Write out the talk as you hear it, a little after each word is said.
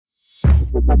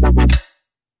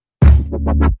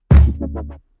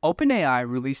OpenAI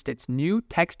released its new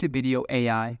text-to-video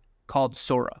AI called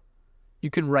Sora.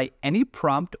 You can write any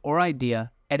prompt or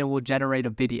idea and it will generate a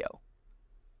video.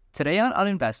 Today on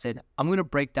UNinvested, I'm going to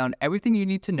break down everything you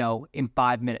need to know in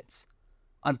 5 minutes.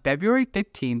 On February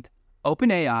 15th,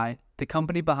 OpenAI, the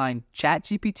company behind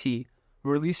ChatGPT,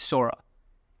 released Sora.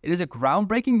 It is a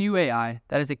groundbreaking new AI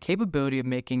that has the capability of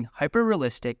making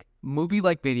hyper-realistic,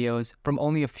 movie-like videos from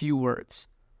only a few words.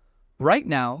 Right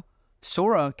now,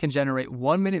 Sora can generate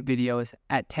 1-minute videos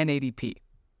at 1080p.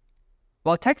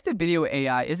 While text-to-video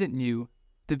AI isn't new,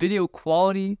 the video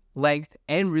quality, length,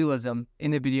 and realism in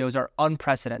the videos are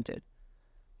unprecedented.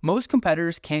 Most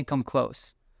competitors can't come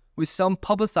close, with some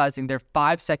publicizing their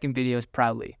 5-second videos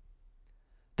proudly.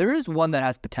 There is one that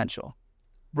has potential,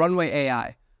 Runway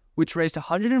AI, which raised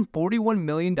 $141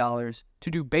 million to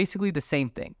do basically the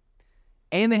same thing.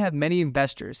 And they have many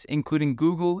investors, including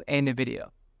Google and NVIDIA.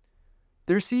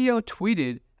 Their CEO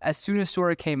tweeted as soon as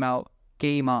Sora came out,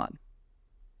 "Game on."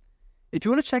 If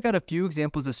you want to check out a few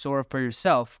examples of Sora for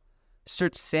yourself,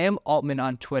 search Sam Altman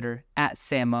on Twitter at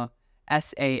Sama,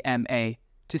 S-A-M-A,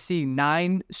 to see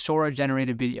 9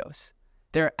 Sora-generated videos.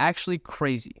 They're actually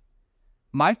crazy.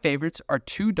 My favorites are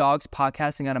 2 dogs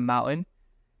podcasting on a mountain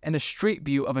and a street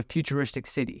view of a futuristic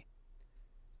city.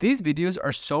 These videos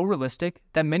are so realistic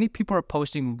that many people are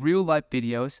posting real-life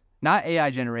videos, not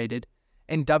AI-generated,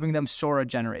 and dubbing them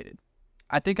Sora-generated.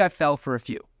 I think I fell for a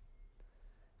few.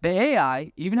 The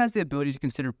AI even has the ability to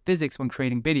consider physics when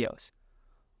creating videos.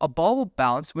 A ball will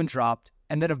bounce when dropped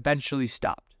and then eventually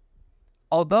stopped.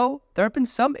 Although there have been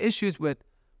some issues with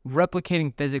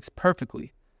replicating physics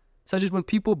perfectly, such as when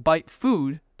people bite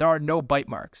food, there are no bite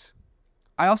marks.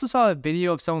 I also saw a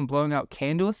video of someone blowing out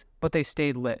candles, but they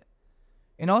stayed lit.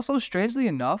 And also, strangely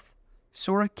enough,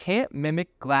 Sora can't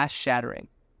mimic glass shattering.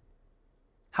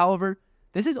 However,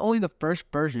 this is only the first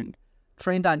version,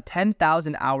 trained on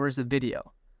 10,000 hours of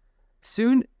video.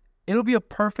 Soon, it'll be a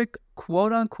perfect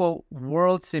quote-unquote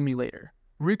world simulator,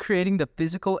 recreating the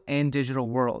physical and digital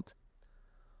world.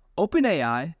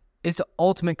 OpenAI is the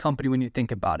ultimate company when you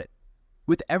think about it.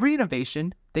 With every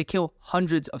innovation, they kill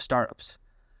hundreds of startups.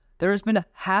 There has been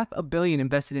 $500 million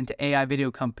invested into AI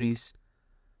video companies,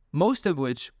 most of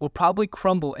which will probably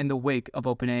crumble in the wake of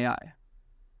OpenAI.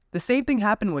 The same thing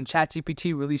happened when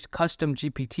ChatGPT released custom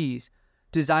GPTs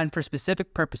designed for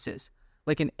specific purposes,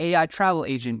 like an AI travel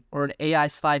agent or an AI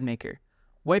slide maker,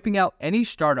 wiping out any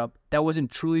startup that wasn't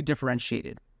truly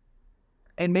differentiated.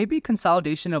 And maybe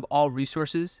consolidation of all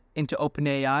resources into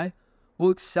OpenAI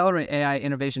will accelerate AI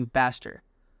innovation faster.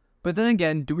 But then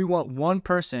again, do we want one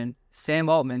person, Sam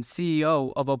Altman,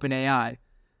 CEO of OpenAI,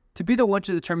 to be the one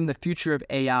to determine the future of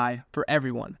AI for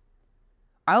everyone?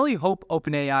 I only hope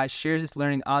OpenAI shares its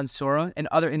learning on Sora and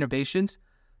other innovations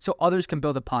so others can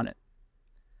build upon it.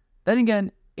 Then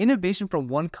again, innovation from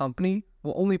one company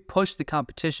will only push the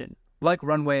competition, like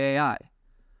Runway AI.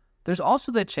 There's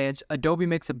also the chance Adobe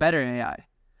makes a better AI.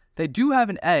 They do have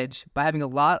an edge by having a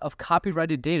lot of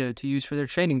copyrighted data to use for their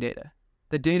training data,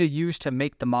 the data used to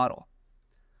make the model.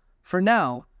 For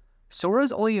now, Sora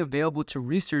is only available to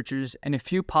researchers and a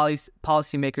few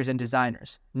policymakers and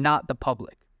designers, not the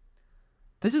public.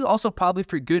 This is also probably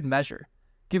for good measure,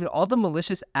 given all the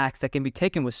malicious acts that can be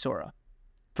taken with Sora.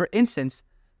 For instance,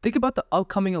 think about the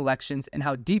upcoming elections and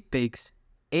how deepfakes,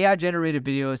 AI-generated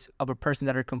videos of a person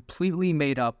that are completely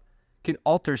made up, can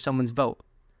alter someone's vote.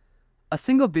 A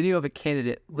single video of a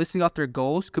candidate listing off their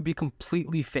goals could be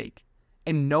completely fake,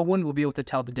 and no one will be able to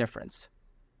tell the difference.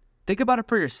 Think about it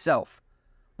for yourself.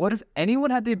 What if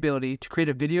anyone had the ability to create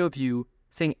a video of you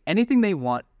saying anything they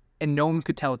want and no one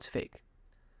could tell it's fake?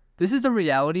 This is the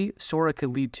reality Sora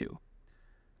could lead to.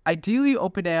 Ideally,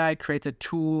 OpenAI creates a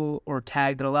tool or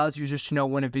tag that allows users to know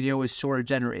when a video is Sora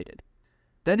generated.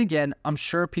 Then again, I'm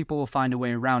sure people will find a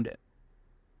way around it.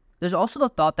 There's also the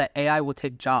thought that AI will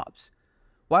take jobs.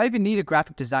 Why even need a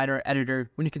graphic designer or editor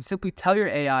when you can simply tell your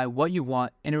AI what you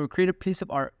want and it will create a piece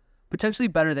of art potentially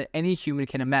better than any human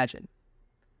can imagine?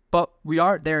 But we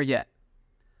aren't there yet.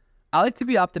 I like to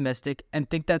be optimistic and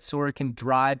think that Sora can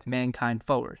drive mankind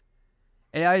forward.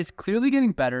 AI is clearly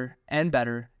getting better, and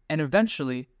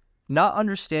eventually, not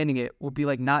understanding it will be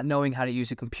like not knowing how to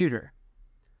use a computer.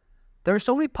 There are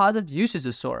so many positive uses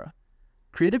of Sora.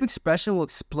 Creative expression will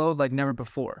explode like never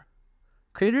before.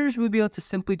 Creators will be able to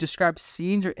simply describe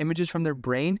scenes or images from their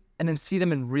brain and then see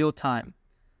them in real time.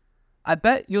 I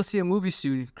bet you'll see a movie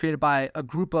soon created by a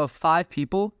group of 5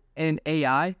 people and an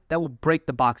AI that will break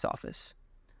the box office.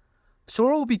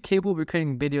 Sora will be capable of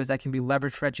creating videos that can be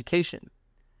leveraged for education.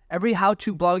 Every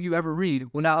how-to blog you ever read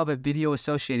will now have a video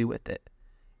associated with it.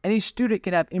 Any student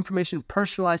can have information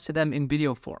personalized to them in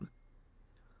video form.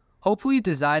 Hopefully,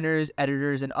 designers,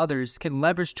 editors, and others can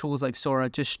leverage tools like Sora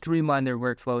to streamline their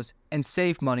workflows and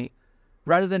save money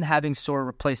rather than having Sora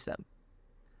replace them.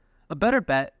 A better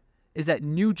bet is that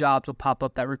new jobs will pop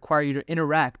up that require you to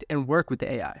interact and work with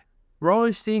the AI. We're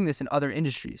already seeing this in other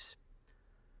industries.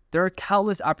 There are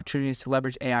countless opportunities to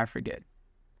leverage AI for good.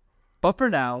 But for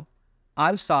now,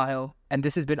 I'm Sahil, and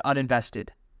this has been Uninvested.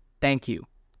 Thank you.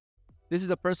 This is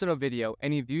a personal video.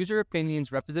 Any views or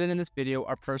opinions represented in this video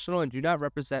are personal and do not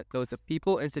represent those of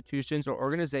people, institutions, or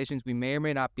organizations we may or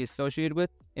may not be associated with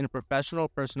in a professional or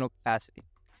personal capacity.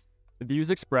 The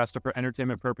views expressed are for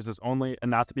entertainment purposes only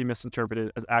and not to be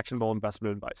misinterpreted as actionable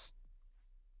investment advice.